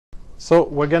So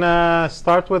we're gonna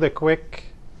start with a quick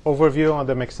overview on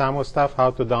the Mixamo stuff,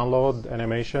 how to download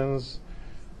animations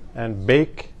and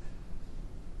bake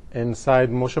inside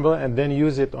Motionbuilder and then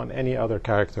use it on any other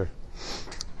character.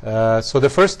 So the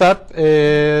first step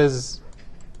is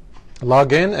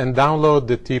log in and download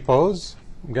the T-pose.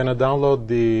 I'm gonna download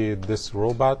this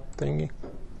robot thingy.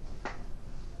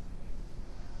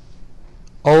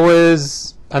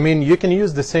 Always, I mean, you can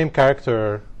use the same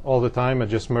character all the time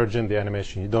and just merge in the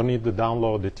animation. You don't need to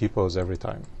download the T-pose every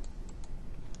time.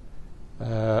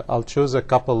 I'll choose a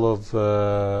couple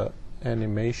of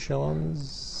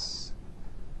animations.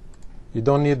 You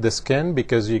don't need the skin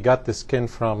because you got the skin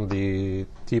from the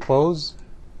T-pose.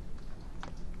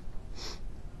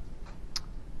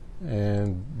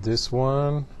 And this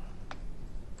one,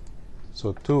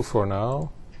 so 2 for now.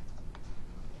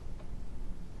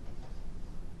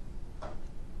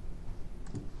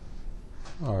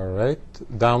 All right,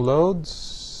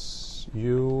 downloads,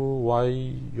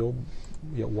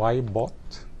 YBot,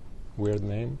 weird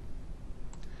name.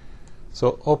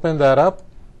 So open that up.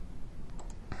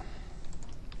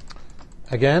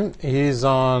 Again, he's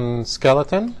on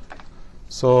skeleton.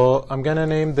 So I'm gonna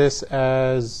name this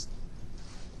as,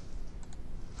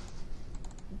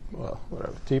 well,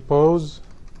 whatever, T-pose.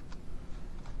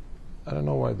 I don't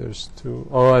know why there's 2.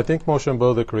 Oh, I think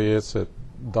Motionbuilder creates it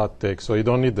 .tick, so you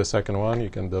don't need the second one, you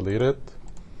can delete it.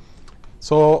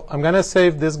 So I'm gonna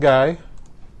save this guy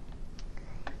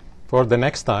for the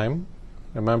next time.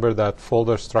 Remember that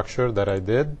folder structure that I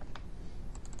did.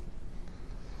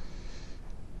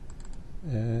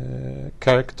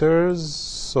 Characters,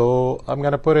 so I'm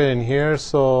gonna put it in here,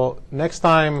 so next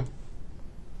time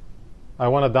I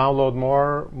want to download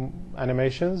more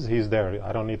animations, he's there.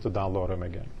 I don't need to download him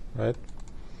again, right?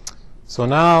 So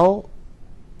now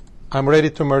I'm ready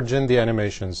to merge in the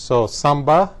animations. So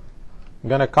Samba, I'm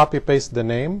going to copy paste the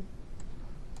name,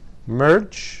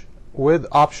 merge with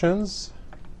options,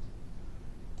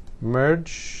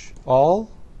 merge all,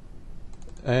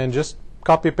 and just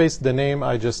copy paste the name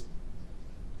I just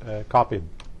copied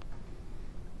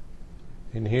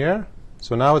in here.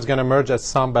 So now it's going to merge as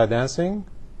Samba dancing.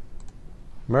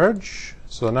 Merge.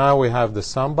 So now we have the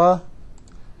Samba.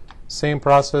 Same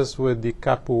process with the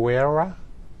capoeira.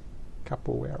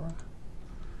 Capoeira.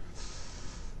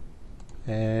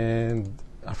 And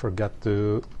I forgot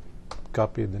to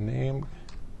copy the name.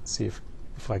 See if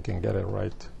I can get it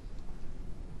right.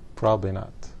 Probably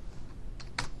not.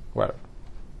 Well,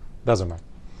 doesn't matter.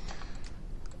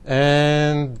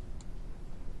 And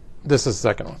this is the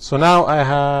second one. So now I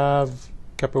have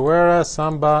capoeira,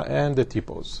 Samba, and the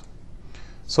T-pose.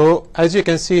 So as you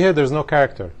can see here, there's no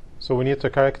character. So we need to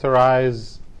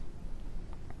characterize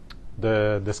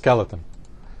the skeleton.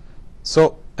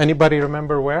 So anybody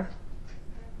remember where?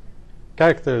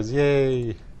 Characters,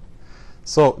 yay.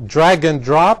 So drag and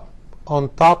drop on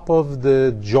top of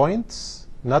the joints,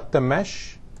 not the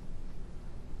mesh.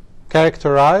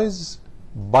 Characterize,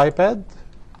 biped.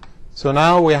 So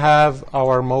now we have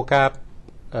our mocap,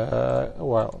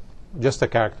 well, just a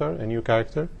character, a new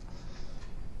character.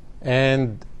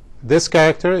 And this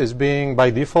character is being,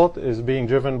 by default, is being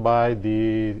driven by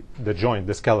the joint,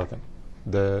 the skeleton,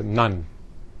 the none.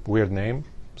 Weird name,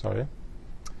 sorry.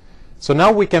 So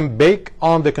now we can bake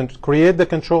on the, create the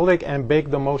control rig and bake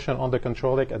the motion on the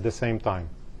control rig at the same time,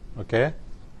 okay?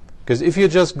 Because if you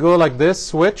just go like this,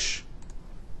 switch,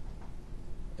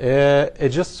 it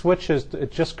just switches,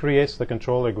 it just creates the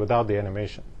control rig without the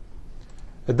animation.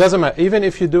 It doesn't matter, even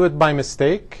if you do it by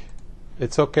mistake,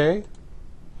 it's okay.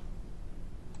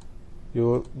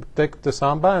 You take the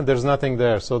Samba and there's nothing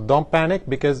there. So don't panic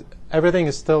because everything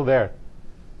is still there.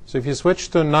 So if you switch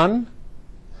to none,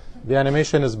 the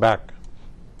animation is back.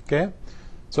 Okay?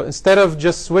 So instead of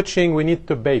just switching, we need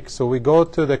to bake. So we go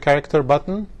to the character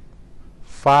button,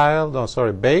 file, no,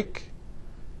 sorry, bake,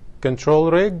 control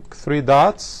rig, 3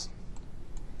 dots.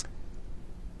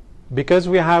 Because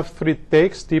we have 3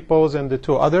 takes, T-pose and the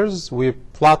 2 others, we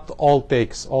plot all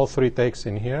takes, all 3 takes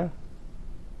in here.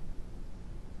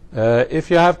 If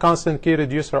you have constant key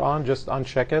reducer on, just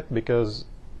uncheck it because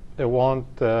it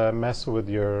won't mess with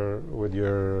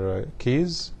your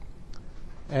keys.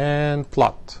 And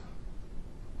plot.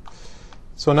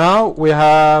 So now we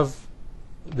have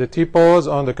the T-pose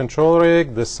on the control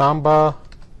rig, the Samba,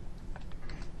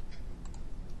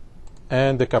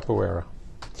 and the capoeira.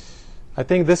 I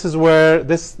think this is where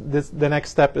the next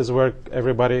step is where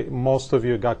most of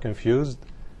you got confused.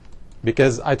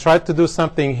 Because I tried to do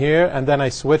something here, and then I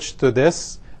switched to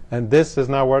this, and this is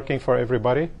now working for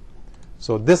everybody.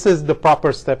 So this is the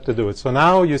proper step to do it. So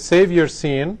now you save your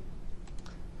scene.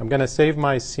 I'm going to save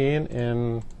my scene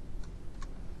in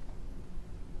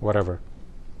whatever.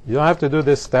 You don't have to do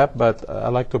this step, but I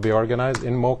like to be organized.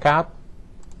 In mocap,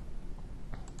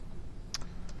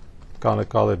 gonna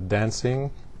call it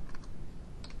dancing.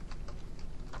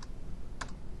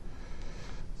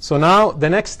 So now the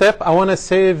next step, I want to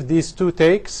save these two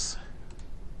takes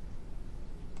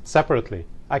separately.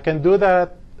 I can do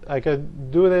that. I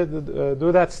could do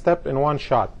that step in one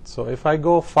shot. So if I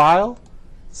go File,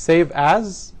 Save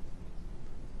As,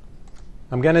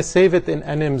 I'm going to save it in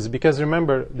anims, because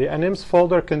remember, the anims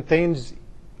folder contains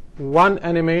one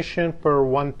animation per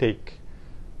one take.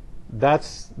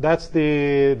 That's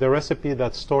the recipe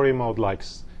that story mode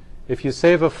likes. If you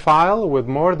save a file with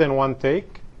more than one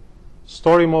take,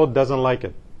 story mode doesn't like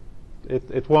it.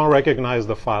 It won't recognize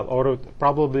the file, or it will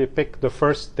probably pick the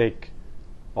first take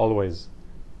always.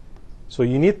 So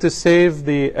you need to save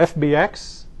the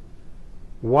FBX,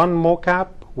 one mocap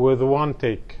with one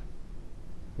take,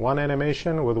 one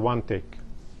animation with one take.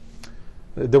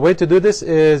 The way to do this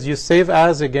is you save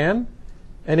as again,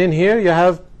 and in here you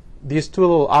have these two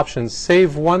little options.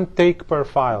 Save one take per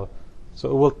file.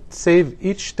 So it will save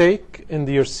each take in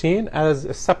your scene as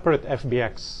a separate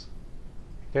FBX.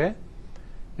 Okay?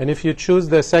 And if you choose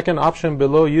the second option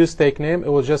below, use take name, it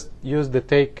will just use the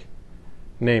take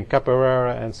name,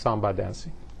 Capoeira and Samba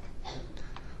dancing.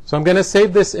 So I'm going to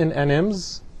save this in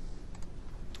anims.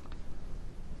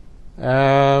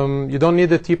 You don't need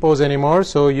the T-pose anymore,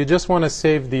 so you just want to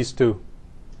save these two.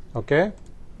 Okay?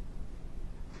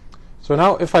 So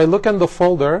now if I look in the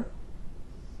folder,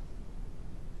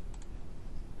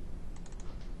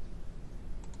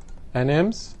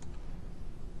 anims,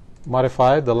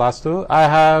 modified, the last two, I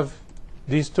have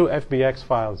these two FBX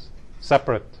files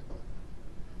separate.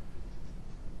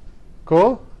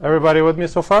 Cool? Everybody with me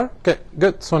so far? Okay,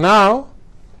 good. So now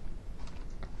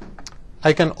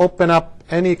I can open up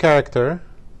any character.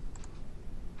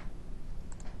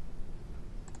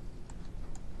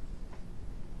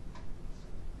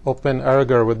 Open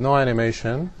Erger with no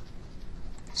animation.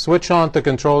 Switch on to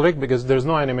control rig because there's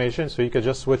no animation, so you could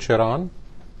just switch it on.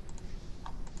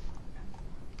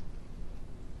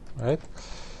 Right?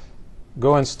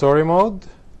 Go in story mode.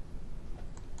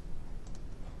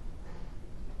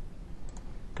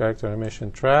 Character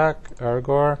animation track,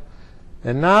 Ergor.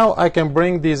 And now I can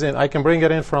bring these in. I can bring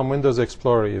it in from Windows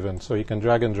Explorer even, so you can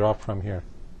drag and drop from here.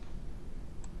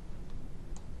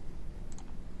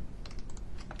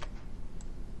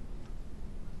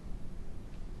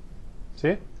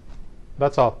 See?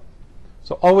 That's all.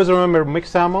 So always remember,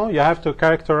 Mixamo, you have to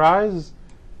characterize,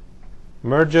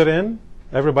 merge it in.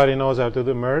 Everybody knows how to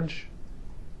do merge.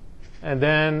 And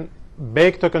then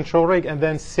bake to control rig, and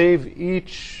then save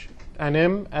each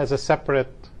anim as a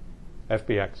separate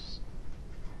FBX.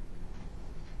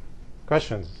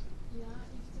 Questions? Yeah, if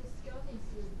the skeleton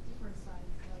is different size,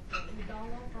 like you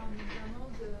download from Mixamo,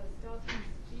 the skeleton is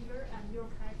bigger and your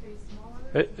character is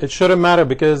smaller. It shouldn't matter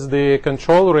because the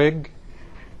control rig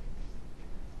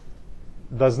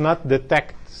does not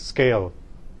detect scale.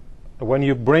 When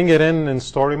you bring it in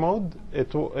story mode,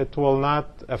 it will not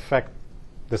affect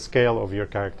the scale of your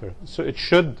character. So it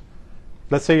should,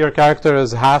 let's say your character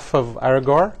is half of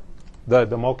Aragorn, the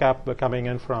mocap coming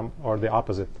in from, or the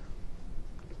opposite.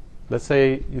 Let's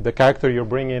say the character you're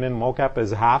bringing in mocap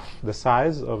is half the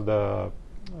size of the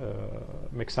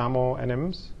Mixamo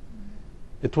anims.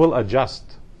 It will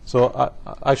adjust. So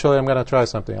actually, I'm going to try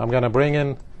something. I'm going to bring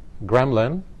in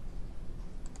Gremlin.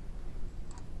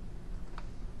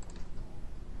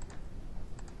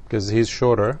 Because he's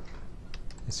shorter.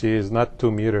 You see, he's not 2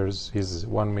 meters, he's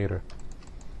 1 meter.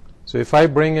 So if I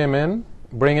bring him in,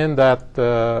 bring in that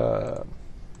the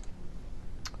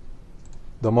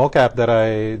mocap that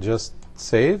I just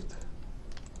saved,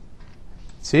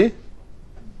 see?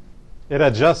 It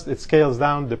adjusts, it scales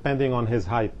down depending on his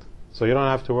height. So you don't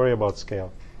have to worry about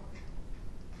scale.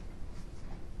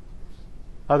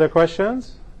 Other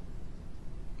questions?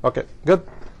 Okay, good.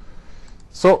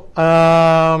 So,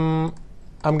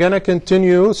 I'm going to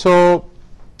continue. So,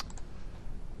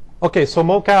 okay, so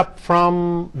mocap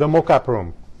from the mocap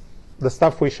room. The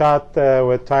stuff we shot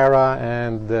with Tyra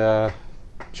and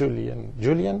Julian.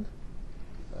 Julian?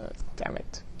 Damn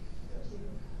it.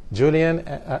 Julian.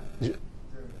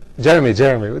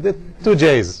 Jeremy. We did 2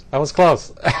 J's. I was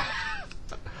close.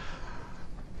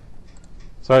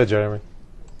 Sorry, Jeremy.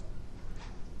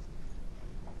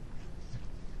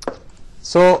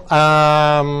 So,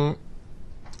 I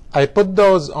put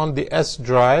those on the S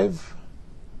drive.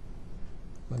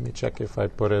 Let me check if I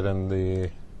put it in the...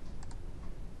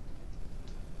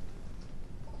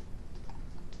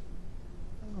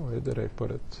 Where did I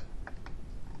put it?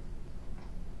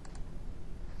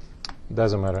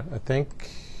 Doesn't matter. I think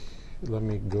let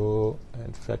me go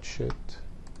and fetch it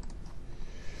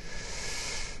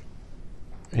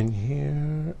in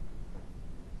here.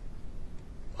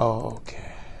 Oh,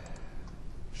 okay.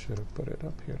 Should have put it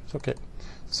up here. It's okay.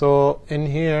 So in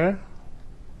here,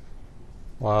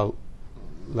 well,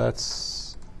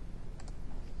 let's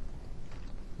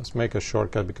make a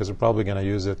shortcut because we're probably going to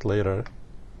use it later.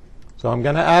 So I'm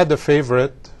going to add a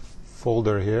favorite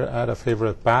folder here, add a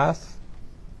favorite path.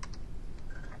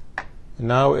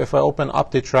 Now if I open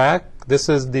OptiTrack, this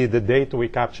is the date we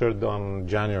captured on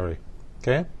January.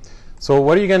 Okay. So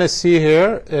what you're going to see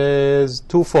here is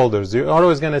two folders. You're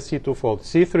always going to see two folders.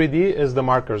 C3D is the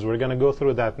markers. We're going to go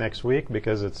through that next week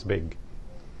because it's big.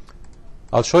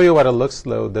 I'll show you what it looks,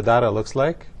 the data looks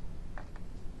like.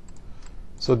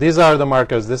 So these are the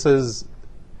markers. This is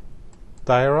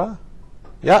Tyra,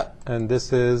 yeah, and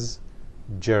this is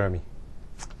Jeremy.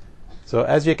 So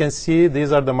as you can see,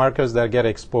 these are the markers that get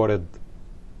exported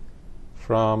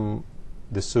from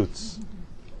the suits.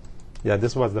 Yeah,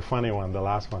 this was the funny one, the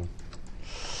last one.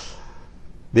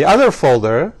 The other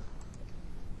folder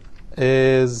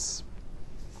is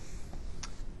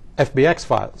FBX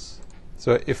files.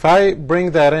 So if I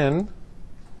bring that in,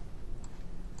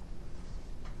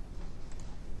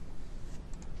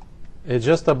 it's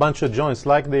just a bunch of joints,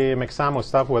 like the Mexamo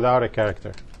stuff without a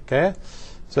character. Okay?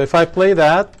 So if I play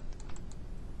that,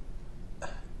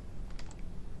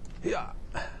 yeah,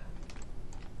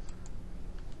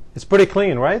 it's pretty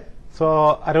clean, right?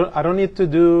 So I don't need to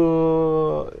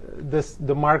do this,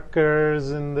 the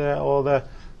markers and all the.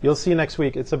 You'll see next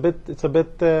week. It's a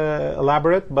bit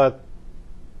elaborate, but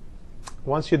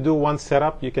once you do one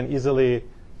setup, you can easily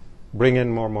bring in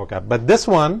more mocap. But this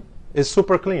one is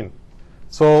super clean.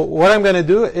 So what I'm going to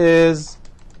do is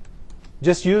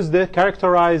just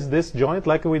characterize this joint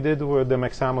like we did with the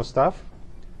Mexamo stuff,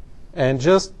 and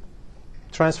just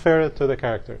transfer it to the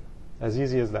character. As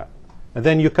easy as that. And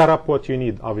then you cut up what you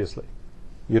need, obviously.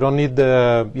 You don't need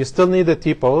you still need the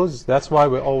T-pose. That's why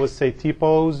we always say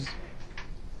T-pose,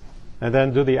 and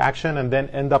then do the action, and then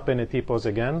end up in a T-pose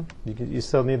again. You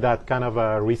still need that kind of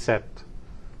a reset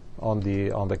on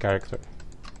the character.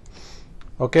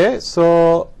 Okay,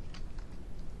 so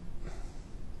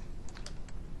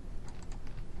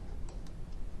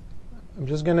I'm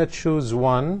just going to choose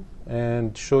one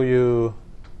and show you.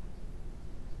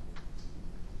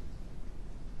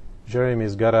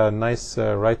 Jeremy's got a nice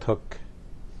right hook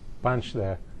punch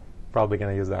there. Probably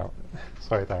going to use that one.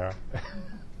 Sorry, Tyra.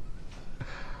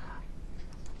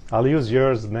 I'll use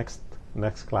yours next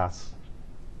class.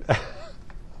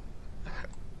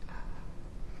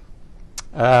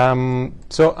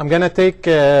 So I'm going to take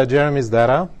Jeremy's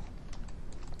data,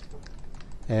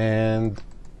 and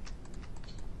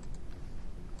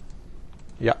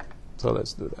yeah, so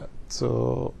let's do that.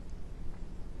 So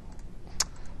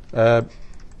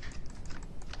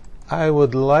I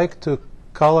would like to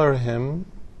color him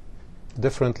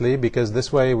differently, because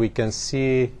this way we can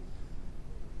see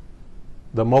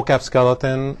the mocap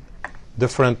skeleton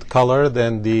different color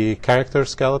than the character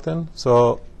skeleton.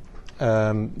 So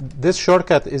this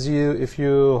shortcut is if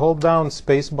you hold down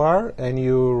spacebar and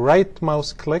you right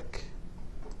mouse click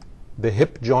the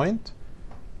hip joint,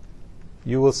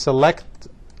 you will select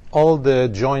all the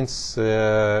joints,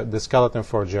 the skeleton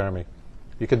for Jeremy.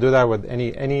 You can do that with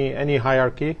any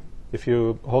hierarchy. If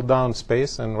you hold down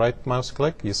space and right mouse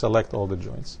click, you select all the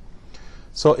joints.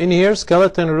 So in here,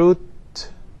 skeleton root,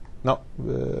 no,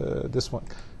 this one.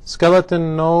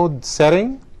 Skeleton node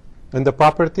setting, in the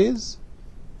properties,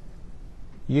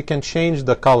 you can change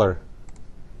the color.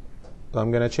 So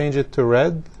I'm going to change it to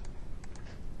red.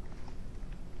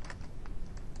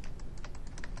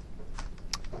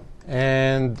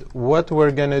 And what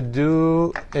we're going to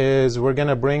do is we're going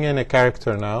to bring in a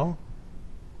character now.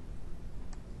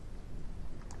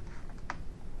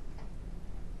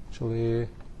 Actually,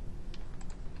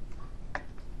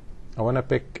 I want to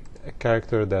pick a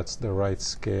character that's the right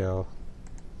scale.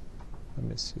 Let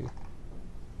me see.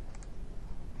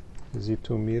 Is he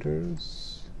 2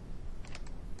 meters?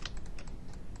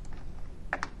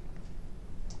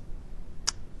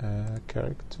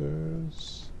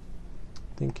 Characters.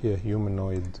 I think a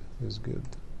humanoid is good.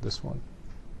 This one.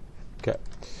 Okay.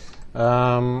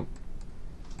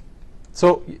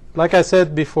 So, like I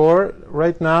said before,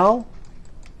 right now,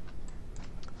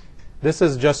 this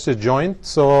is just a joint.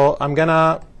 So I'm going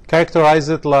to characterize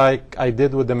it like I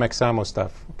did with the Mexamo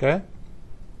stuff. Okay.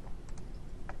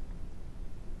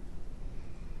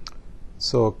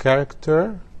 So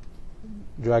character,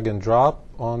 drag and drop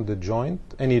on the joint,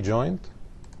 any joint.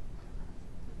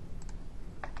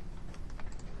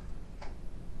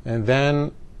 And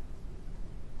then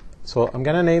So I'm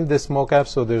going to name this mocap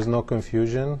so there's no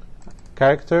confusion.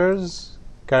 Characters,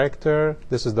 character,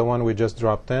 this is the one we just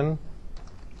dropped in,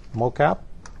 mocap.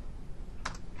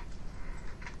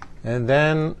 And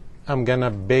then I'm going to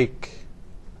bake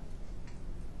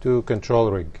to control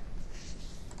rig.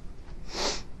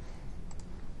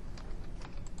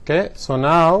 Okay, so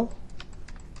now,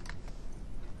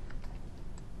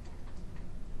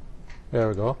 there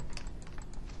we go.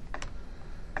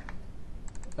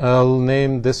 I'll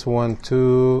name this one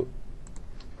to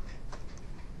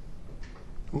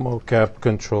mocap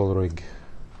control rig.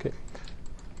 Okay.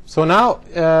 So now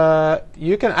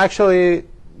you can actually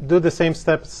do the same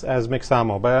steps as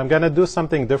Mixamo, but I'm going to do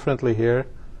something differently here,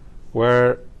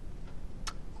 where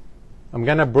I'm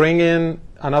going to bring in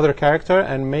another character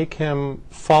and make him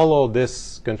follow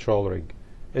this control rig.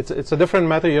 It's a different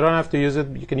method. You don't have to use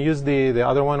it. You can use the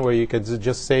other one where you could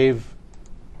just save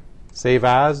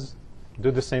as, do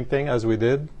the same thing as we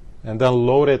did, and then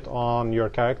load it on your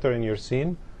character in your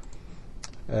scene.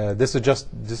 This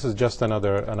is just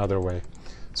another way.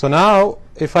 So now,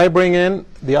 if I bring in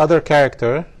the other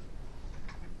character,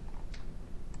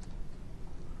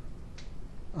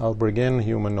 I'll bring in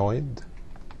humanoid.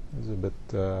 It's a bit.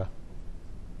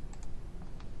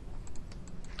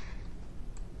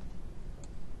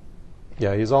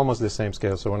 Yeah, he's almost the same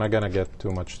scale, so we're not going to get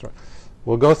too much.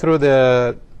 We'll go through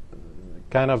the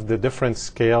kind of the different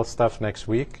scale stuff next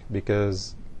week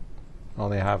because I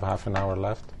only have half an hour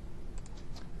left.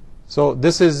 So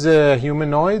this is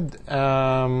humanoid.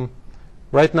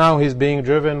 Right now he's being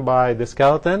driven by the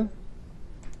skeleton.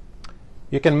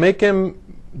 You can make him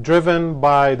driven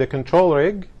by the control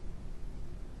rig,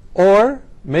 or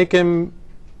make him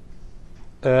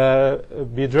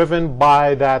be driven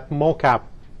by that mocap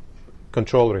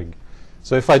control rig.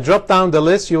 So if I drop down the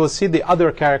list, you will see the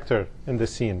other character in the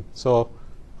scene. So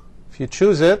if you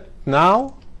choose it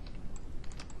now,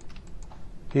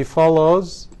 he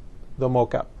follows the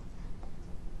mocap.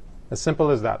 As simple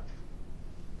as that.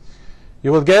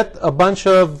 You will get a bunch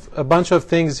of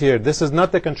things here. This is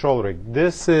not the control rig.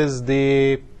 This is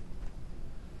the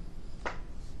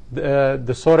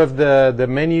sort of the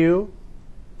menu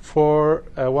for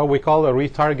what we call a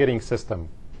retargeting system.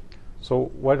 So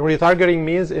what retargeting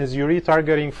means is you're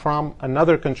retargeting from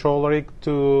another control rig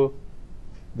to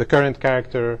the current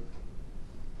character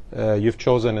you've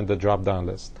chosen in the drop-down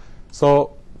list.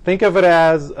 So think of it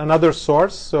as another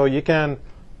source. So you can,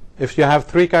 if you have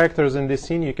 3 characters in this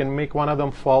scene, you can make one of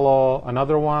them follow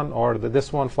another one, or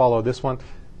this one follow this one.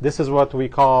 This is what we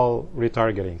call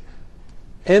retargeting.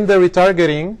 In the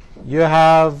retargeting, you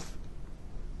have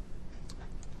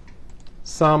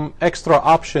some extra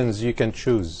options you can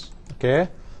choose. Okay,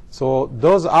 so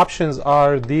those options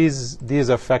are these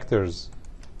effectors.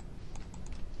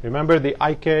 Remember the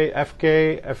IK,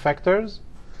 FK effectors?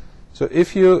 So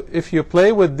if you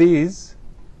play with these,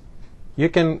 you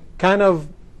can kind of,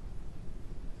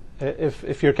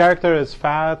 if your character is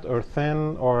fat or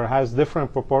thin or has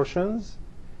different proportions,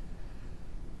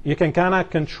 you can kind of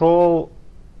control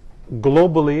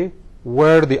globally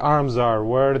where the arms are,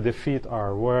 where the feet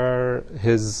are, where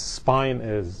his spine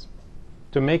is,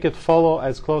 to make it follow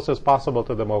as close as possible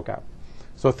to the mocap.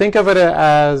 So think of it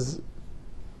as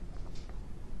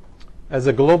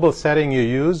a global setting you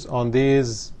use on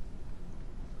these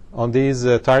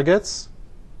targets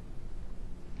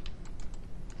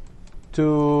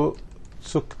to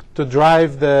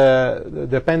drive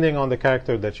depending on the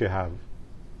character that you have.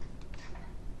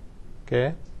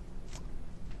 Okay.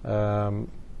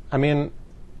 I mean,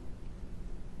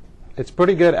 it's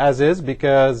pretty good as is,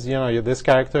 because this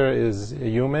character is a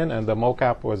human and the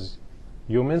mocap was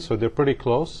human, so they're pretty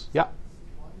close. Yeah.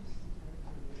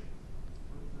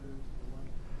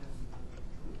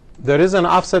 There is an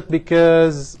offset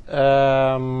because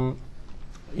you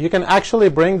can actually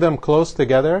bring them close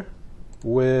together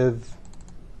with,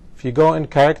 if you go in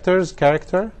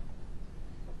character,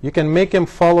 you can make him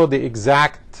follow the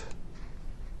exact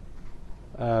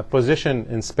position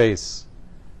in space.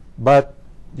 But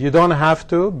you don't have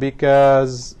to,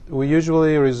 because we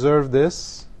usually reserve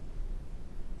this.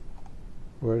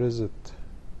 Where is it?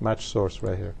 Match source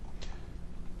right here.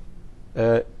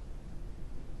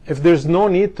 If there's no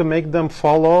need to make them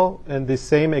follow in the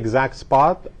same exact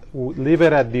spot, leave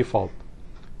it at default.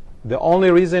 The only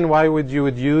reason why you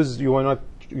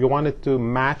want it to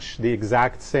match the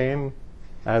exact same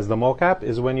as the mocap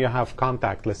is when you have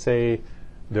contact. Let's say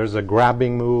there's a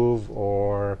grabbing move,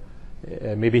 or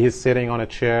maybe he's sitting on a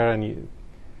chair, and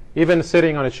even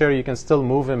sitting on a chair, you can still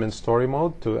move him in story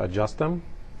mode to adjust him.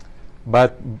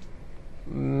 But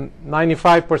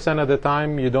 95% of the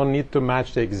time, you don't need to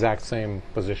match the exact same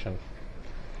position.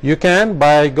 You can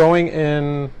by going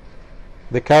in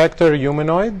the character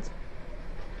humanoid,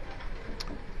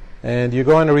 and you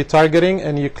go in retargeting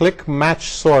and you click match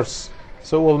source.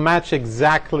 So it will match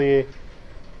exactly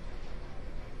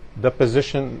the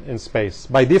position in space.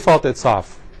 By default it's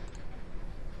off,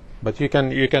 but you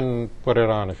can put it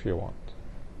on if you want.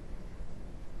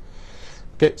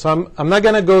 Okay, so I'm not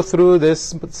going to go through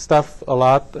this stuff a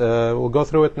lot. We'll go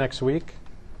through it next week.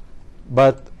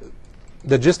 But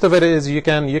the gist of it is you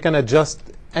can adjust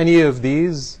any of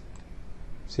these.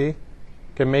 See, you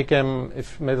can make him,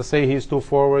 if let's say he's too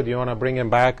forward, you want to bring him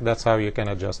back. That's how you can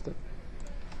adjust it.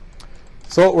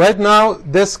 So right now,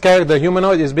 this character, the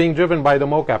humanoid, is being driven by the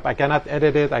mocap. I cannot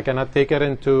edit it. I cannot take it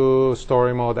into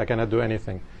story mode. I cannot do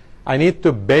anything. I need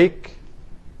to bake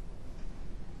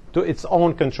to its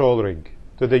own control rig,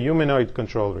 to the humanoid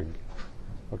control rig.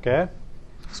 Okay?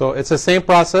 So it's the same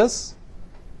process.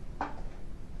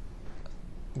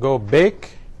 Go bake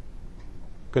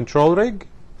control rig.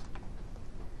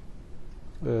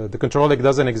 The control rig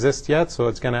doesn't exist yet, so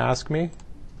it's going to ask me.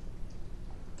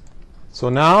 So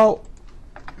now,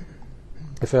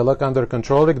 if I look under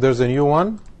control rig, there's a new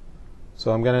one.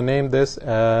 So I'm going to name this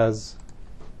as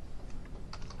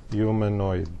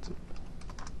humanoid.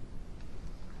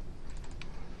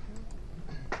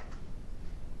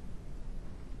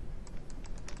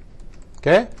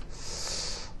 Okay.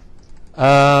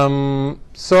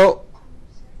 So,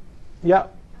 yeah.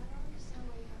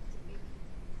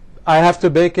 I have to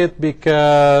bake it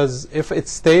because if it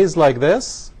stays like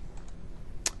this,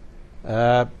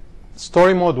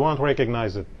 story mode won't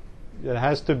recognize it. It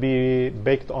has to be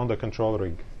baked on the control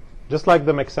rig, just like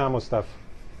the Mexamo stuff.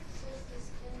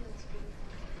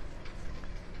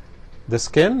 The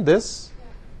skin, this?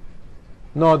 Yeah.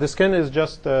 No, the skin is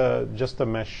just a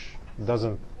mesh. It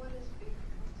doesn't. What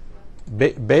is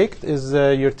baked? Baked is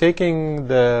you're taking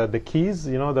the keys,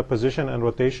 you know, the position and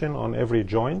rotation on every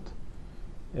joint,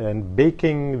 and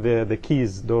baking the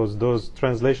keys, those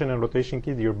translation and rotation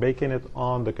keys, you're baking it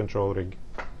on the control rig.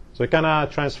 So you can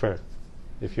transfer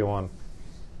if you want.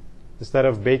 Instead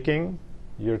of baking,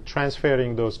 you're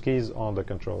transferring those keys on the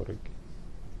control rig.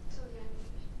 So the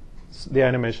animation? The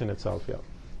animation itself, yeah.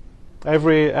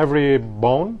 Every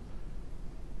bone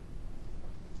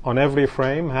on every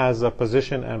frame has a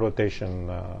position and rotation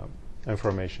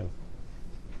information.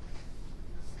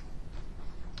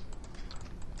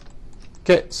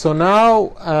 Okay, so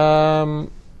now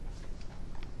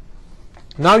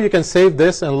now you can save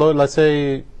this and load. Let's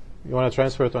say you want to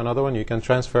transfer it to another one, you can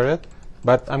transfer it.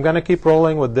 But I'm going to keep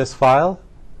rolling with this file,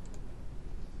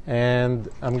 and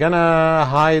I'm going to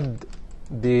hide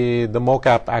the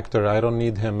mocap actor. I don't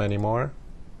need him anymore.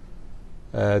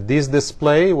 These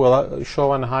display will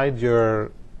show and hide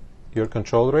your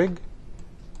control rig.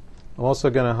 I'm also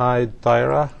going to hide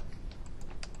Tyra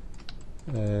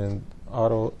and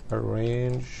auto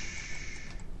arrange.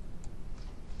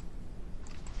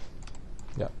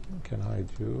 Yeah, I can hide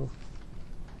you.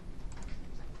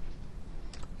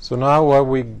 So now what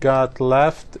we got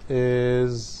left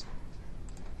is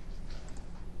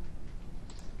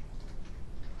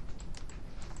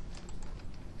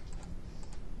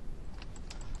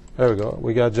there we go.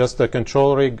 We got just the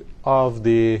control rig of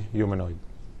the humanoid.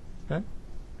 Okay.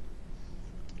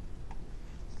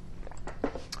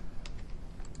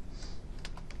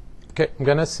 Okay, I'm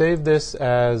gonna save this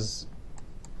as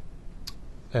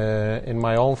in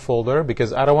my own folder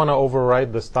because I don't want to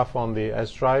overwrite the stuff on the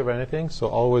S drive or anything. So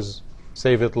always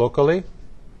save it locally.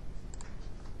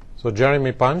 So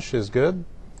Jeremy Punch is good.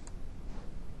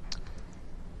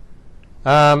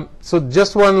 So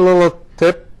just one little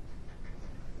tip.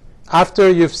 After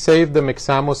you've saved the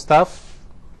Mexamo stuff,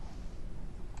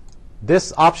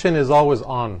 this option is always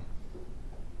on.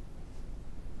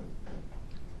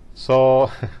 So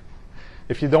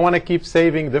if you don't want to keep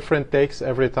saving different takes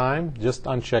every time, just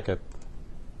uncheck it.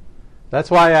 That's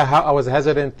why I was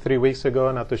hesitant 3 weeks ago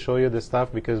not to show you this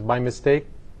stuff, because by mistake,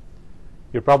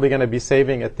 you're probably going to be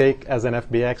saving a take as an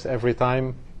FBX every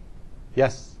time.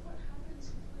 Yes? What happens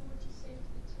if we were to save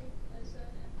the take as an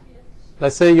FBX?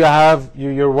 Let's say you have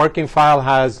your working file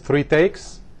has 3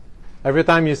 takes. Every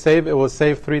time you save, it will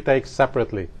save 3 takes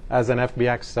separately as an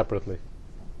FBX separately.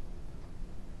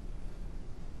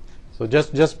 So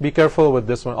just be careful with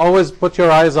this one. Always put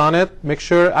your eyes on it. Make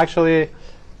sure, actually,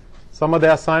 some of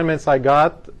the assignments I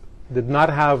got did not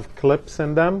have clips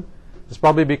in them. It's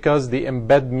probably because the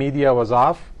embed media was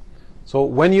off. So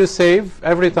when you save,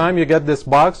 every time you get this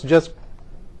box, just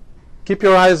keep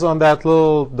your eyes on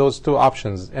those 2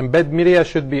 options. Embed media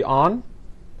should be on,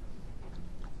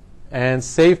 and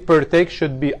save per take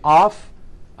should be off,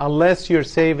 unless you're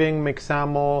saving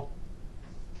Mexamo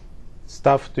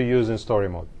stuff to use in story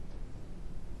mode?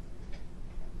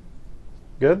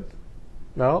 Good?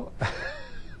 No?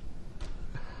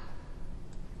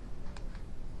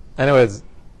 Anyways,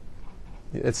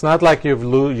 it's not like you're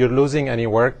losing any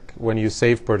work when you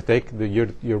save per take.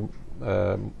 Your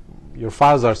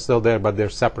files are still there, but they're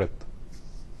separate.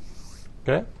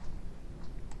 Okay?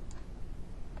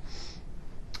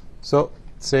 So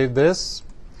save this.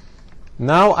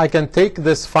 Now I can take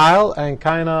this file and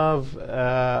kind of,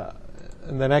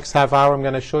 in the next half hour, I'm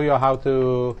going to show you how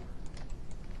to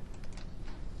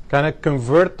kind of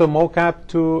convert the mocap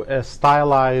to a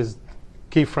stylized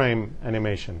keyframe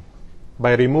animation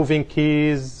by removing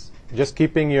keys, just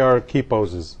keeping your key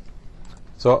poses.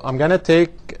 So I'm going to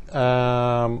take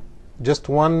just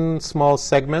one small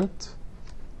segment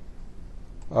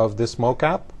of this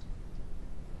mocap,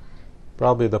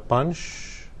 probably the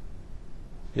punch.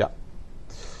 Yeah.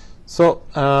 So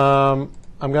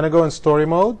I'm going to go in story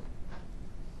mode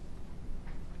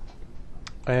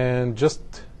and just,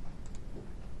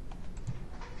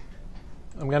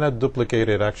 I'm going to duplicate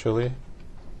it actually.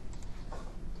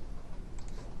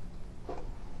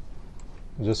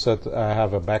 Just so that I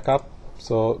have a backup.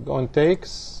 So go on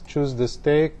takes, choose this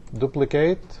take,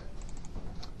 duplicate.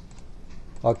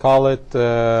 I'll call it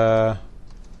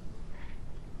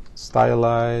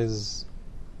stylize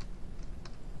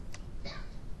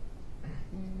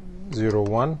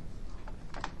 01.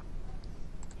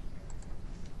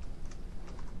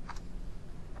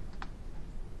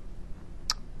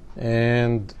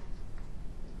 And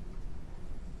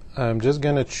I'm just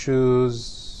going to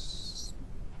choose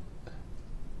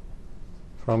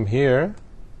from here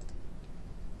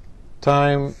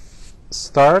time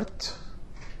start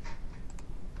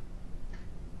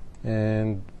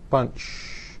and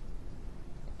punch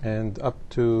and up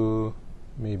to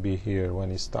maybe here when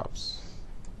he stops.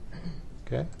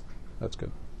 Okay, that's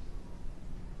good.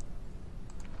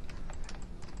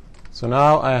 So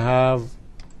now I have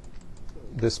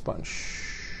this punch.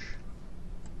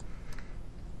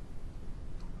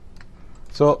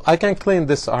 So I can clean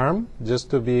this arm just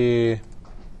to be,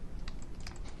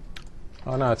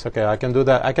 oh no, it's okay. I can do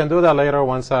that. I can do that later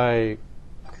once I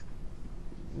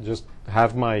just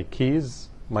have my keys,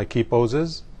 my key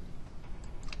poses.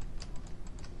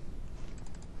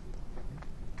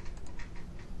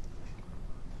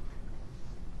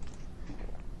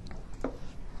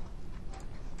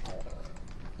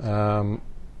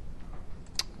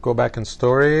 Go back in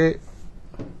story,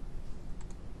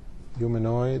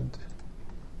 humanoid,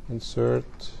 insert.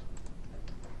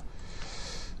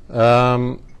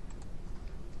 So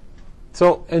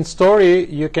in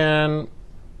story, you can,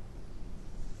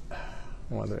 I'm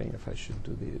wondering if I should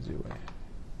do the easy way.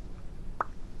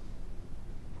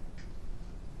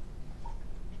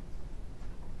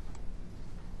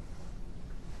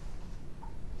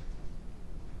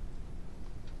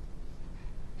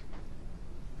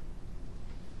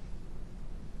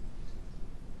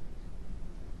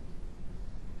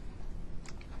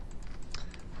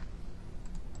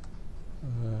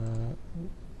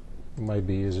 Might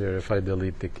be easier if I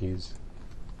delete the keys.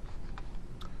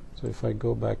 So if I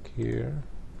go back here,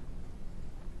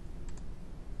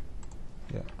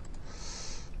 yeah.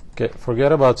 Okay,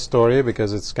 forget about story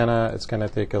because it's gonna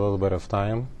take a little bit of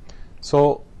time.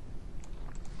 So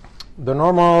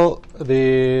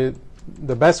the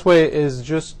best way is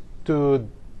just to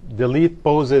delete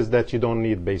poses that you don't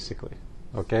need, basically.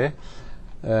 Okay.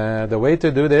 The way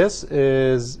to do this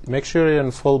is make sure you're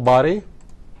in full body.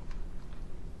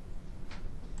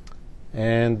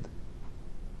 And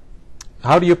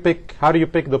how do you pick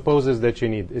the poses that you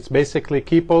need? It's basically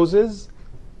key poses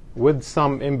with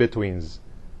some in-betweens.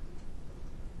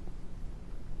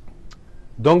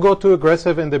 Don't go too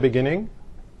aggressive in the beginning.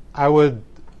 I would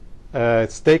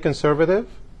stay conservative,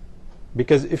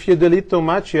 because if you delete too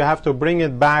much, you have to bring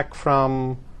it back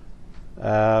from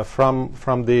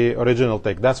the original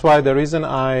take. That's why the reason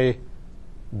I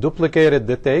duplicated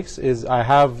the takes is I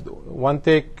have one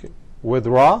take with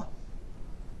raw,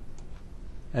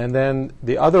 and then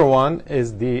the other one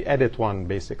is the edit one,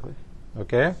 basically.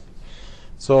 Okay,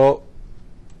 so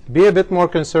be a bit more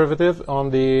conservative on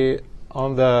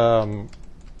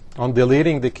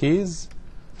deleting the keys.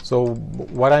 So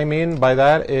what I mean by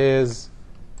that is,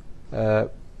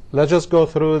 let's just go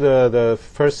through the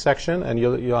first section, and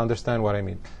you'll understand what I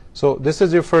mean. So this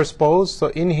is your first pose. So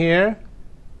in here,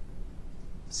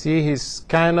 see, he's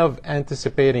kind of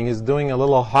anticipating. He's doing a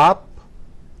little hop.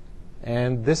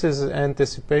 And this is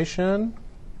anticipation.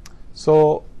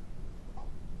 So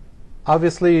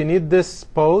obviously you need this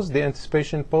pose, the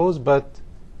anticipation pose, but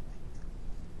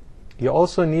you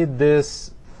also need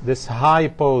this high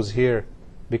pose here.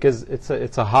 because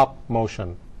it's a hop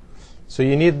motion. So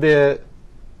you need the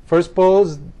first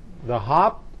pose, the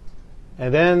hop,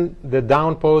 and then the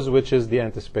down pose, which is the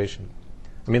anticipation.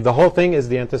 I mean, the whole thing is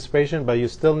the anticipation, but you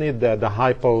still need the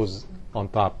high pose on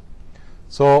top.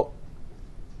 So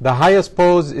the highest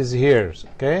pose is here,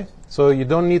 okay? So you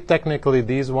don't need technically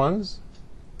these ones.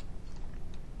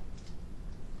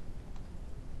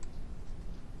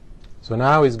 So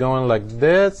now he's going like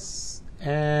this,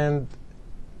 and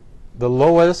the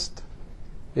lowest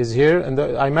is here, and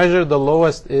I measure the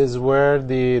lowest is where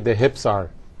the hips are,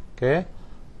 okay?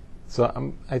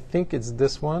 So I think it's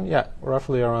this one, yeah,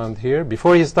 roughly around here.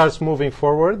 Before he starts moving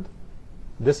forward,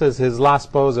 this is his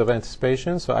last pose of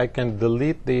anticipation, so I can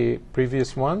delete the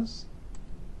previous ones.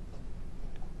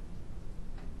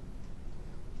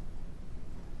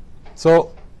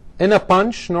 So in a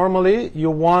punch, normally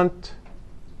you want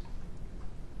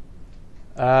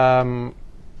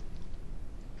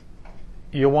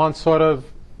sort of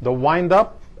the wind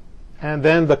up and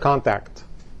then the contact,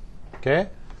 okay?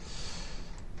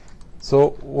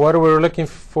 So what we're looking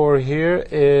for here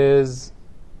is,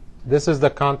 this is the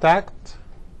contact,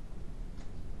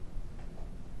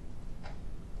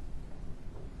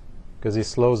 because he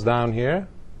slows down here,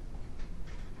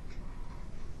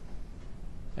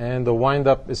 and the wind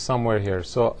up is somewhere here.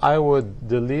 So I would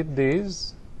delete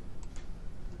these.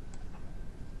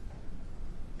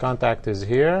 Contact is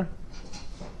here.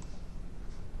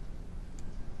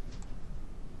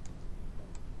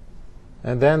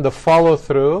 And then the follow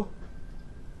through.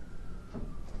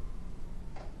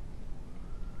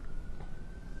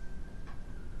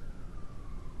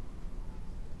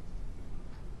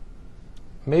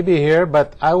 Maybe here,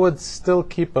 but I would still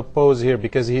keep a pose here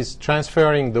because he's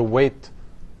transferring the weight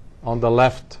on the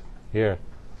left here.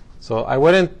 So I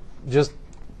wouldn't just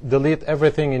delete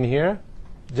everything in here.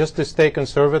 Just to stay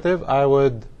conservative, I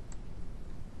would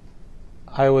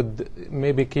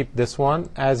maybe keep this one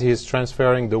as he's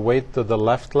transferring the weight to the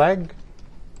left leg.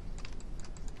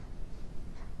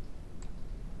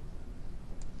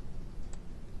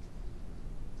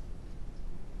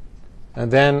 And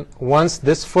then once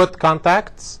this foot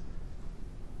contacts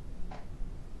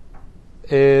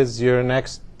is your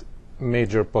next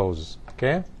major pose,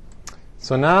 okay?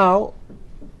 So now,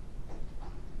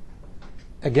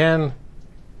 again,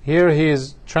 here he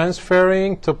is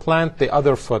transferring to plant the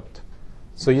other foot.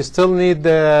 So you still need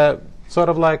the sort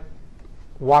of like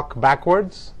walk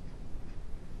backwards.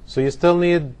 So you still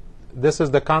need, this is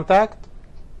the contact,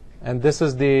 and this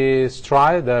is the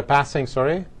stride, the passing,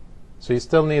 sorry. So you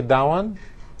still need that one.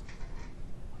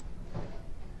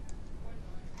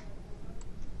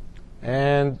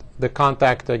 And the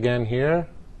contact again here.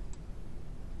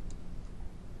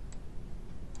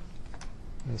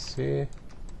 Let's see.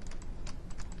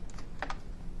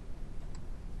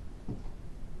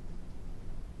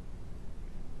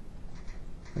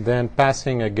 Then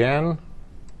passing again,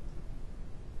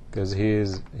 because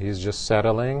he's just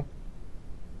settling,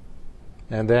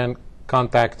 and then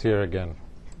contact here again.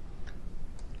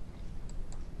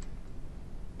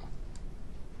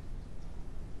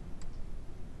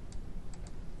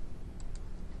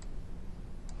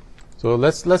 So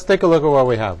let's take a look at what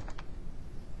we have.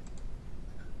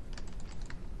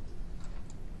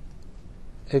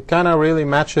 It kind of really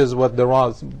matches what the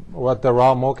raw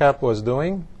mocap was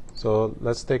doing. So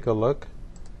let's take a look.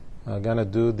 I'm gonna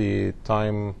do the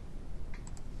time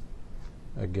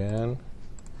again,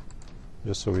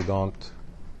 just so we don't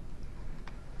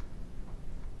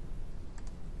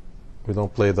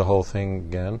play the whole thing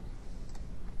again.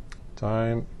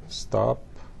 Time, stop.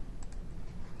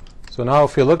 So now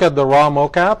if you look at the raw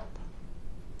mocap,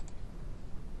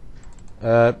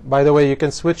 by the way, you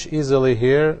can switch easily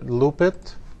here, loop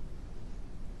it.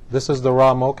 This is the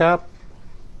raw mocap.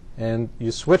 And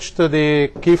you switch to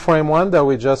the keyframe one that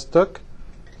we just took.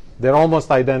 They're almost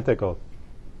identical.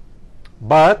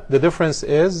 But the difference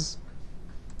is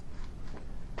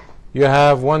you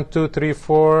have 1, 2, 3,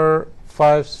 4,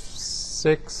 5,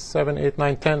 6, 7, 8,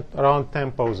 9, 10, around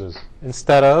 10 poses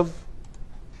instead of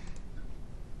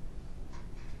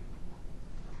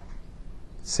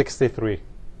 63.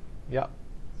 Yeah.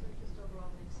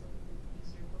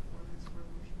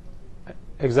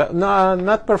 Exactly. No,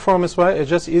 not performance-wise. It's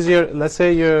just easier. Let's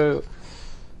say you.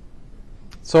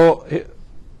 So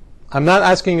I'm not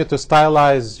asking you to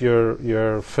stylize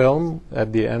your film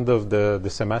at the end of the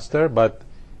semester, but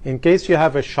in case you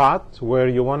have a shot where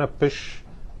you want to push,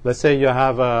 let's say you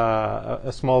have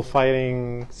a small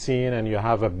fighting scene and you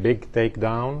have a big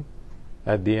takedown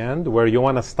at the end where you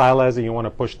want to stylize and you want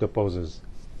to push the poses.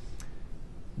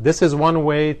 This is one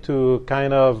way to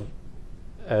kind of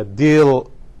deal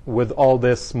with all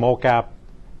this mocap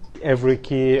every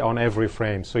key on every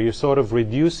frame. So you're sort of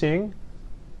reducing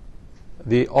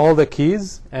all the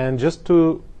keys, and just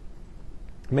to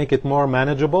make it more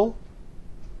manageable,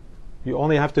 you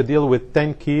only have to deal with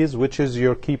 10 keys, which is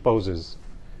your key poses.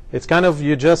 It's kind of,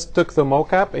 you just took the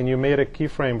mocap and you made a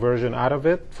keyframe version out of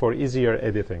it for easier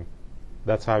editing.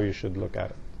 That's how you should look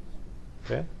at it.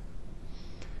 Okay?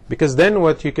 Because then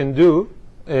what you can do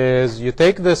is you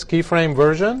take this keyframe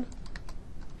version,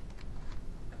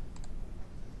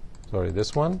 sorry,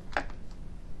 this one,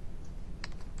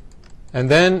 and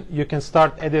then you can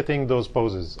start editing those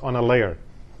poses on a layer.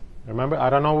 Remember, I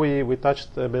don't know, we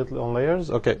touched a bit on layers.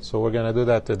 Okay, so we're going to do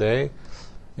that today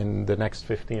in the next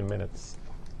 15 minutes.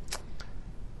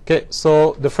 Okay,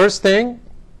 so the first thing,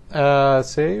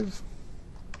 save.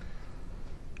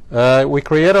 We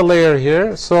create a layer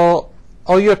here. So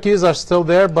all your keys are still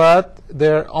there, but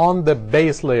they're on the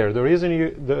base layer. The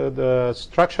reason the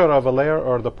structure of a layer,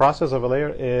 or the process of a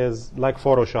layer, is like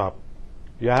Photoshop.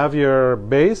 You have your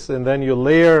base, and then you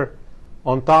layer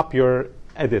on top your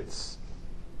edits.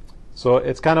 So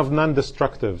it's kind of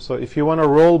non-destructive. So if you want to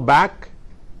roll back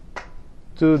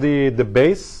to the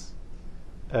base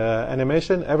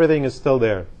animation, everything is still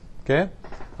there. Okay,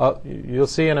 you'll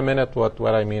see in a minute what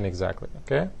I mean exactly.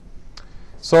 Okay,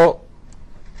 so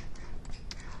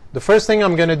the first thing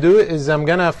I'm going to do is I'm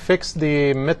going to fix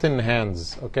the mitten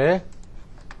hands. Okay,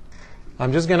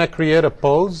 I'm just going to create a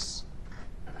pose.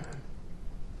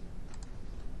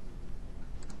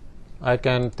 I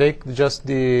can take just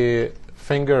the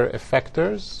finger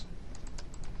effectors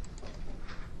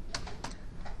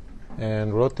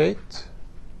and rotate.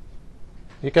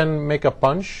 You can make a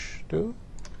punch too.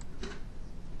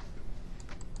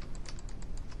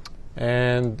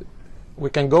 And we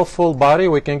can go full body.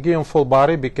 We can give them full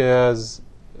body because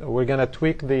we're going to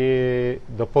tweak the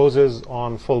poses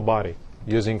on full body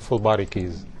using full body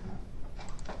keys.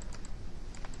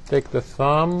 Take the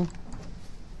thumb.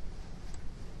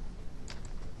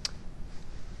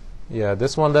 Yeah,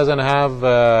 this one doesn't have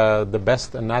the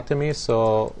best anatomy,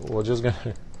 so we're just going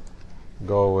to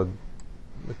go with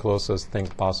the closest thing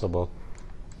possible.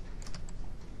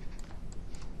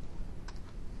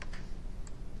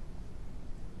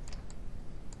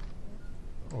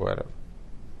 Whatever.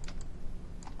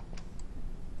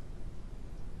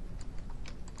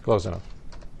 Close enough.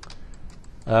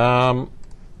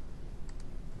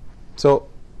 So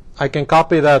I can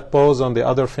copy that pose on the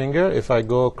other finger. If I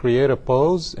go create a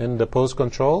pose in the pose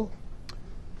control,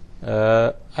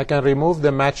 I can remove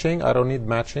the matching. I don't need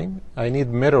matching. I need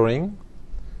mirroring.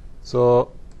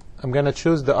 So I'm going to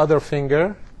choose the other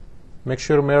finger, make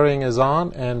sure mirroring is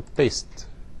on, and paste.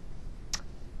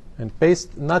 And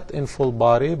paste not in full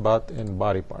body, but in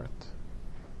body part.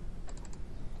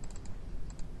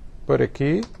 Put a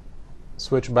key,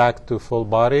 switch back to full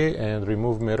body, and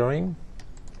remove mirroring.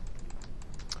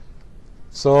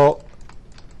 So,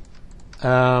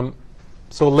 so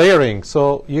layering.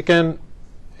 So you can,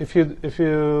 if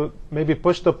you maybe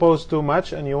push the pose too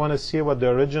much and you want to see what the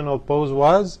original pose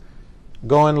was,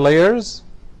 go in layers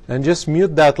and just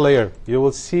mute that layer. You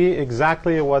will see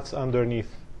exactly what's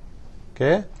underneath.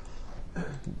 Okay.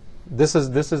 This is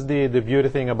the beauty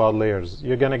thing about layers.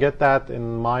 You're gonna get that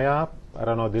in Maya. I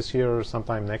don't know, this year or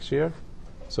sometime next year.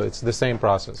 So it's the same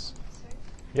process. Sorry?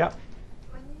 Yeah.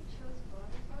 When you chose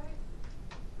body part,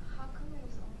 how come it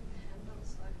was only the handle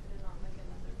selected and not like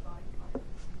another body part?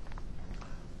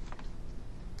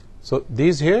 So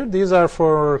these here, these are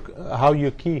for how you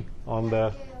key on the. Yeah,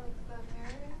 like the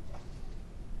mirror.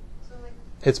 So like.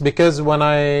 It's because when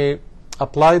I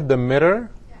applied the mirror,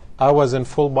 Yeah. I was in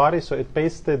full body, so it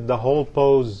pasted the whole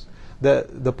pose.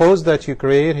 The pose that you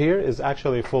create here is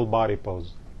actually a full body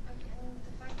pose. Okay, and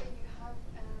the fact that you have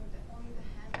only the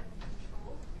hand in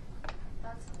control,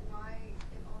 that's why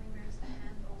it only mirrors the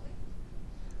hand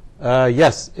only?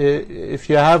 Yes, if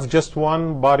you have just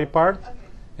one body part Okay.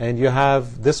 and you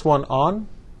have this one on,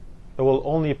 it will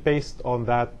only paste on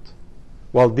that.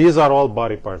 Well, these are all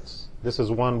body parts. This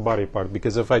is one body part,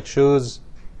 because if I choose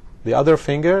the other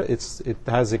finger, it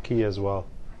has a key as well.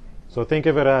 So think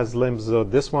of it as limbs. So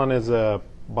this one is a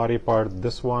body part.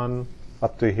 This one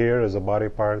up to here is a body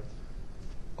part.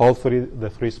 All three, the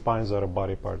three spines are a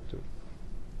body part too.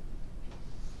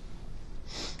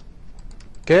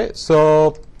 Okay,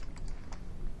 so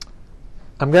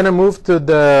I'm going to move to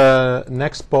the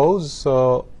next pose.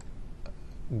 So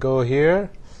go here.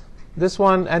 This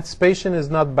one, anticipation is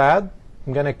not bad.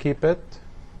 I'm going to keep it.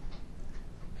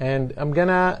 And I'm going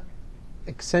to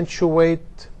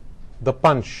accentuate the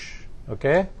punch.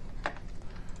 Okay?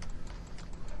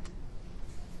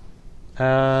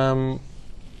 Yeah,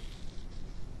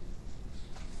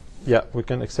 we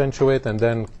can accentuate and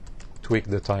then tweak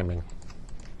the timing.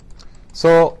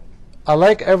 So I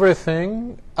like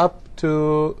everything up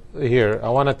to here. I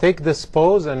want to take this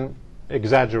pose and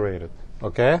exaggerate it.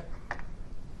 Okay.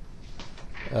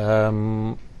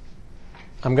 I'm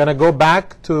going to go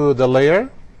back to the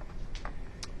layer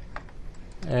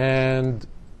and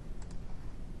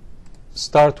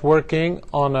start working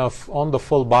on the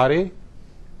full body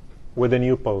with a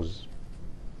new pose.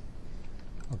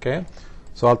 Okay,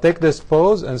 so I'll take this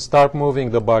pose and start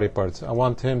moving the body parts. I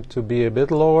want him to be a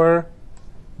bit lower,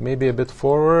 maybe a bit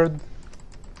forward.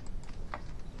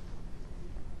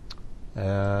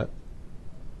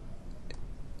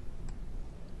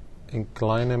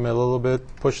 Incline him a little bit,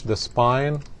 push the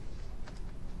spine.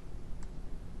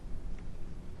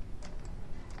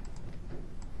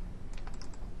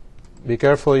 Be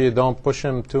careful you don't push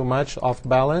him too much off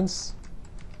balance.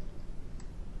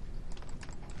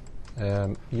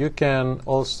 You can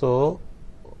also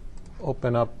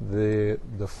open up the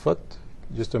foot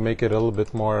just to make it a little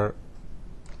bit more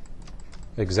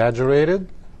exaggerated.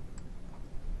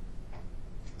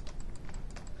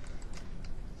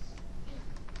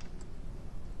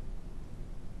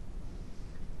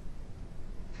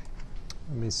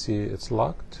 Let me see, it's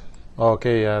locked.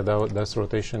 Okay, yeah, this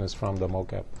rotation is from the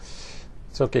mocap.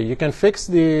 It's okay. You can fix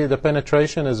the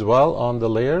penetration as well on the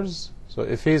layers. So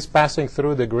if he's passing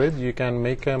through the grid, you can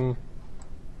make him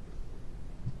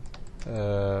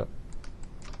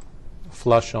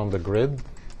flush on the grid.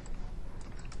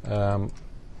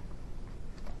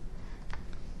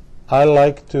 I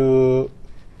like to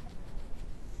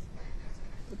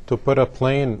put a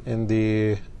plane in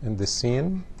the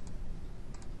scene.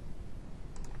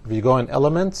 If you go in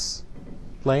Elements,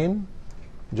 Plane,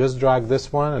 just drag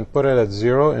this one and put it at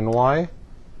 0 in Y.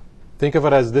 Think of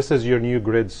it as this is your new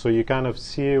grid, so you kind of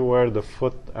see where the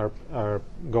foot are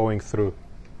going through.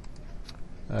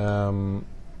 You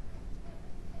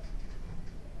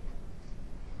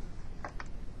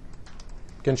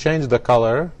can change the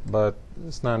color, but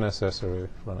it's not necessary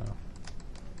for now.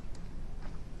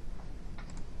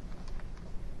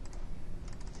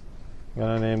 I'm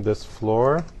going to name this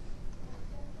Floor.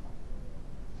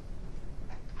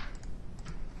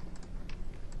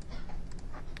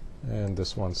 And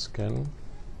this one Skin.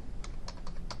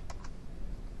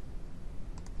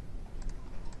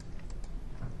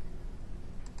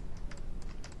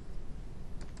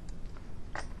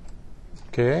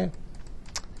 Okay,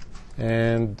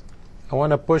 and I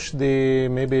want to push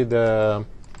maybe the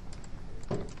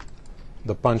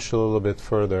punch a little bit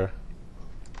further,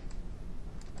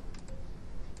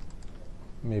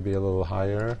 maybe a little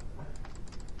higher.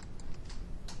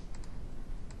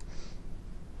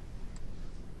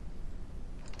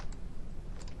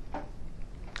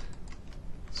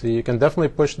 So you can definitely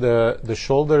push the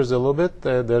shoulders a little bit.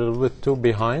 They're a little bit too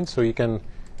behind, so you can.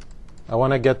 I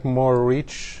want to get more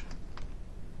reach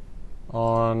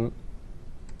on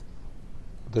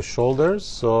the shoulders,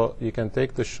 so you can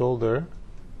take the shoulder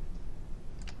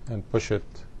and push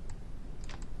it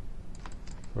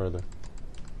further.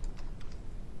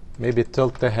 Maybe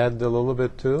tilt the head a little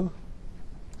bit too.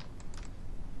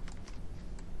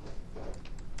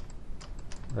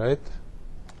 Right?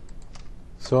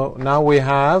 So now we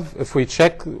have, if we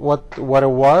check what it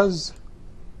was,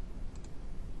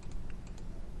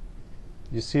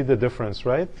 you see the difference,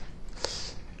 right?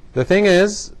 The thing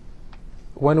is,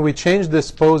 when we change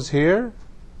this pose here,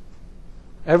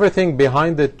 everything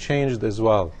behind it changed as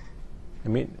well. I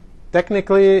mean,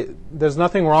 technically, there's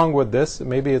nothing wrong with this.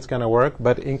 Maybe it's going to work.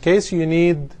 But in case you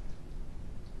need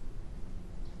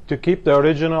to keep the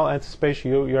original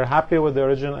anticipation, you're happy with the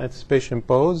original anticipation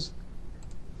pose,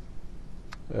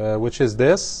 which is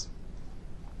this.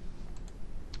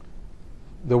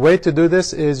 The way to do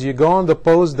this is you go on the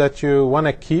pose that you want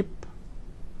to keep,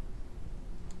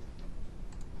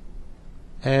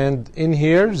 and in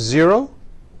here, 0,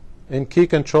 in key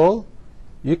control,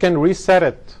 you can reset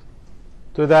it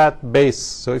to that base.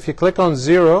 So if you click on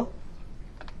 0,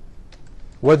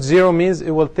 what 0 means,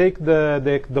 it will take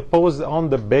the pose on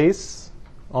the base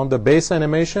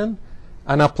animation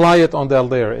and apply it on that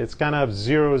layer. It's kind of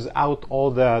zeroes out all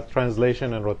the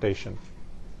translation and rotation.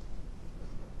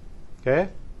 Okay?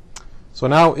 So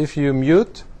now if you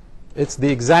mute, it's the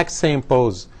exact same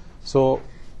pose. So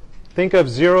think of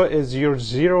 0 as you're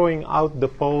zeroing out the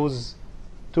pose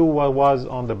to what was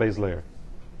on the base layer.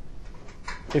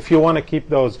 If you want to keep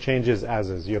those changes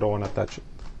as is, you don't want to touch it.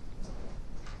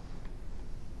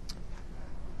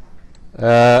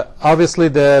 Obviously,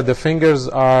 the fingers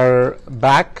are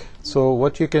back. So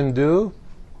what you can do,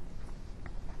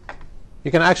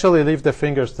 you can actually leave the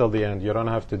fingers till the end. You don't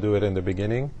have to do it in the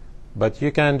beginning. But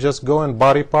you can just go in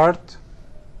body part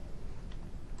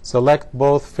select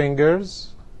both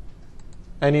fingers,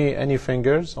 any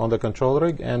fingers on the control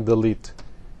rig, and delete.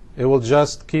 It will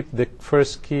just keep the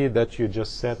first key that you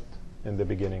just set in the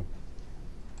beginning.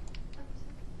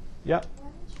 Yeah. Why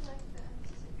did you like the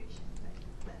anticipation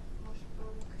that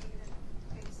Motionbuilder created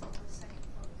based on the second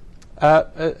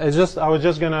pose? I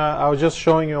was just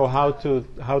showing you how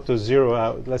to zero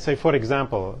out. Let's say, for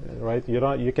example, right?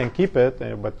 You can keep it,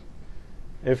 but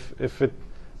if it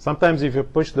sometimes if you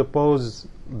push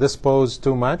this pose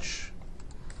too much,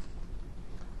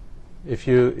 if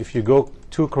you go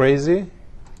too crazy,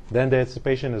 then the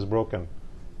anticipation is broken,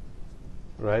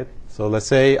 right? So let's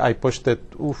say I pushed it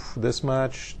this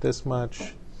much,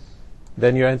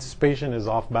 then your anticipation is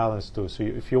off balance too. So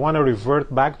if you want to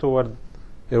revert back to what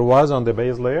it was on the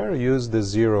base layer, use the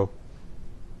zero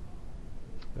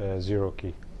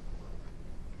key.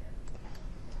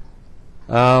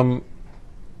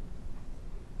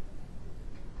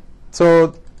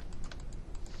 So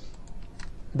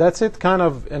that's it, kind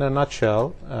of in a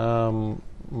nutshell.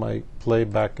 My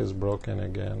playback is broken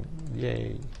again.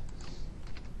 Yay.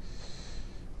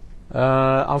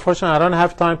 Unfortunately, I don't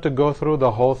have time to go through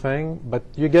the whole thing, but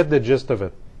you get the gist of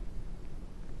it.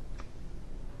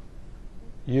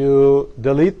 You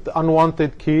delete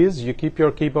unwanted keys. You keep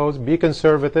your key pose. Be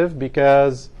conservative,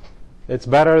 because it's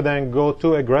better than go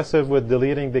too aggressive with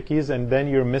deleting the keys and then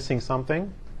you're missing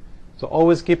something. So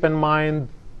always keep in mind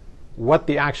what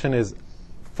the action is.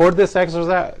 For this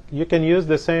exercise, you can use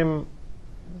the same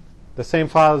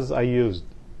files I used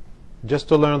just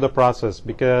to learn the process,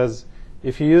 because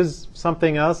if you use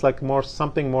something else, like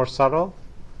something more subtle,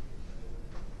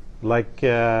 like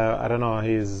I don't know,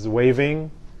 he's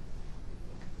waving,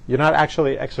 you're not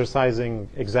actually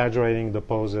exaggerating the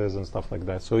poses and stuff like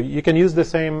that. So you can use the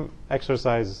same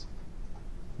exercise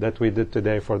that we did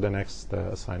today for the next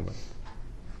assignment.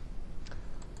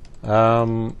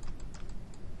 I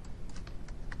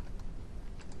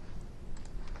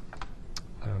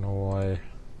don't know why.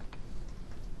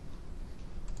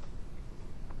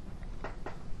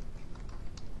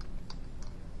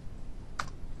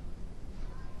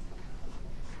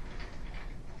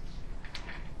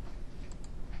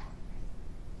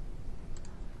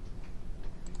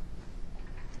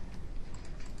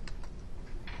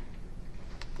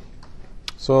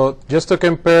 So just to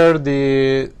compare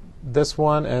this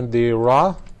one and the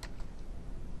raw.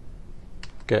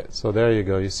 Okay, so there you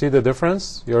go. You see the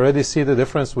difference? You already see the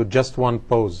difference with just one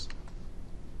pose.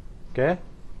 Okay?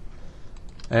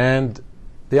 And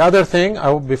the other thing,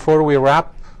 before we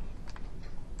wrap,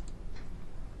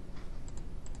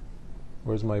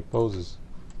 where's my poses?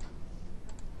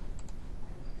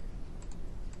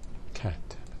 God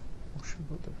damn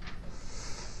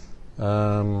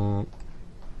it.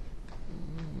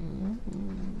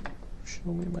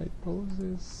 Show me my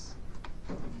poses.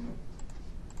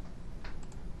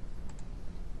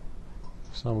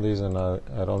 For some reason, I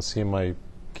don't see my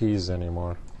keys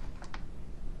anymore.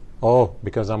 Oh,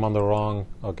 because I'm on the wrong.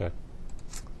 Okay.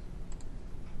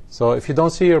 So if you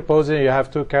don't see your pose and you have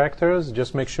two characters,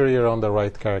 just make sure you're on the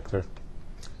right character.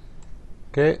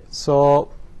 Okay,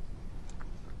 so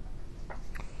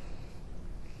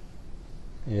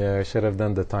yeah, I should have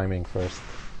done the timing first.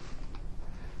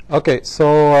 Okay,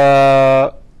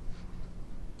 so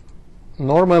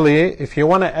normally, if you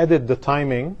want to edit the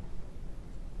timing,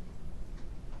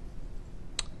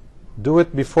 do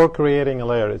it before creating a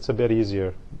layer. It's a bit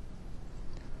easier.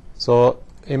 So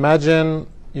imagine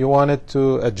you wanted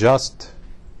to adjust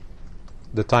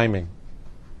the timing.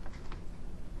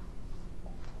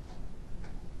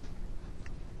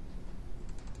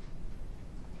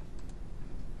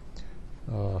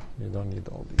 Oh, you don't need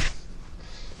all these.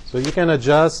 So you can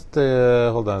adjust,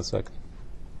 hold on a second,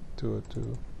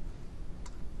 202.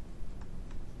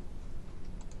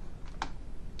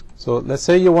 So let's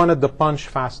say you wanted the punch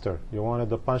faster. You wanted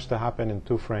the punch to happen in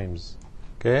 2 frames,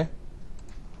 okay?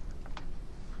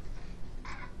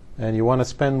 And you want to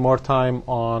spend more time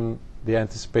on the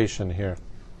anticipation here.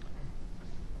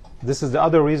 This is the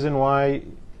other reason why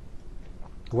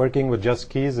working with just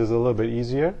keys is a little bit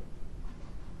easier.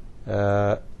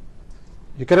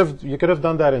 You could have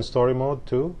done that in story mode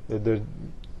too.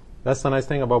 That's the nice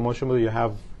thing about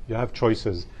Motionbuilder. You have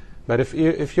choices. But if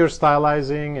you're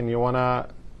stylizing and you want to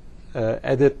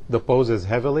edit the poses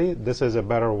heavily, this is a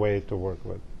better way to work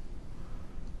with.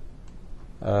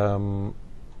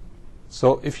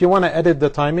 So if you want to edit the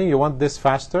timing, you want this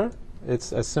faster.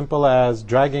 It's as simple as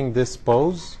dragging this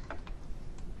pose,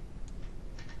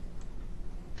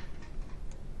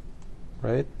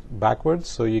 right, backwards.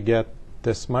 So you get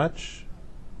this much.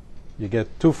 You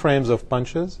get 2 frames of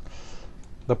punches.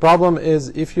 The problem is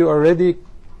if you already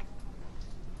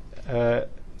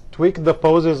tweak the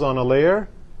poses on a layer,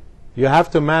 you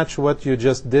have to match what you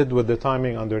just did with the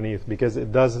timing underneath, because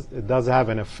it does have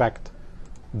an effect.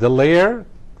 The layer,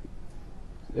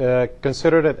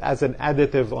 consider it as an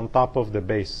additive on top of the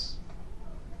base.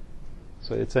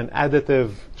 So it's an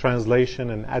additive translation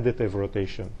and additive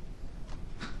rotation.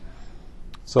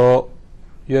 So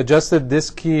you adjusted this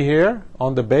key here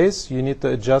on the base. You need to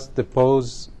adjust the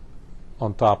pose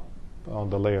on top, on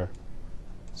the layer.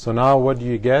 So now what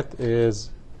you get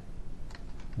is,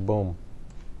 boom.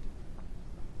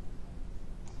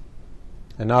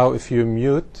 And now if you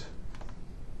mute,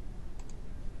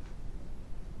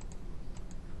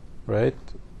 right,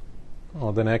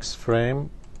 on the next frame,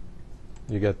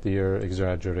 you get your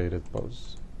exaggerated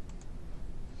pose.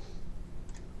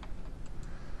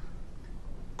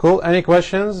 Cool. Any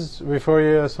questions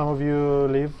before some of you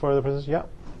leave for the presentation? Yeah.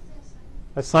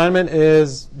 Assignment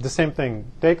is the same thing.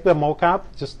 Take the mocap.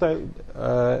 Just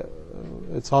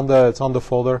it's on the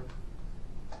folder.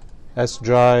 S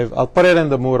drive. I'll put it in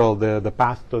the Moodle. The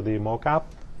path to the mocap.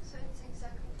 So it's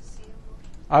exactly the same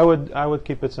motion. I would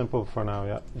keep it simple for now.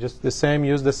 Yeah. Just the same.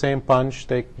 Use the same punch.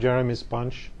 Take Jeremy's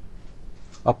punch.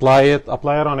 Apply it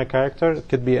on a character. It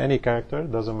could be any character.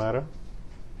 Doesn't matter.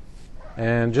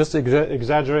 And just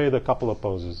exaggerate a couple of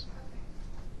poses.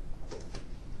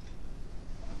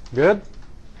 Good?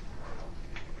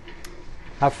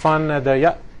 Have fun at the,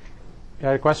 yeah. You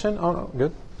had a question? Oh, no,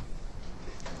 good.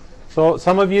 So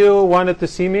some of you wanted to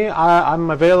see me.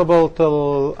 I'm available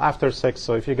till after 6.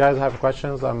 So if you guys have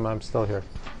questions, I'm still here.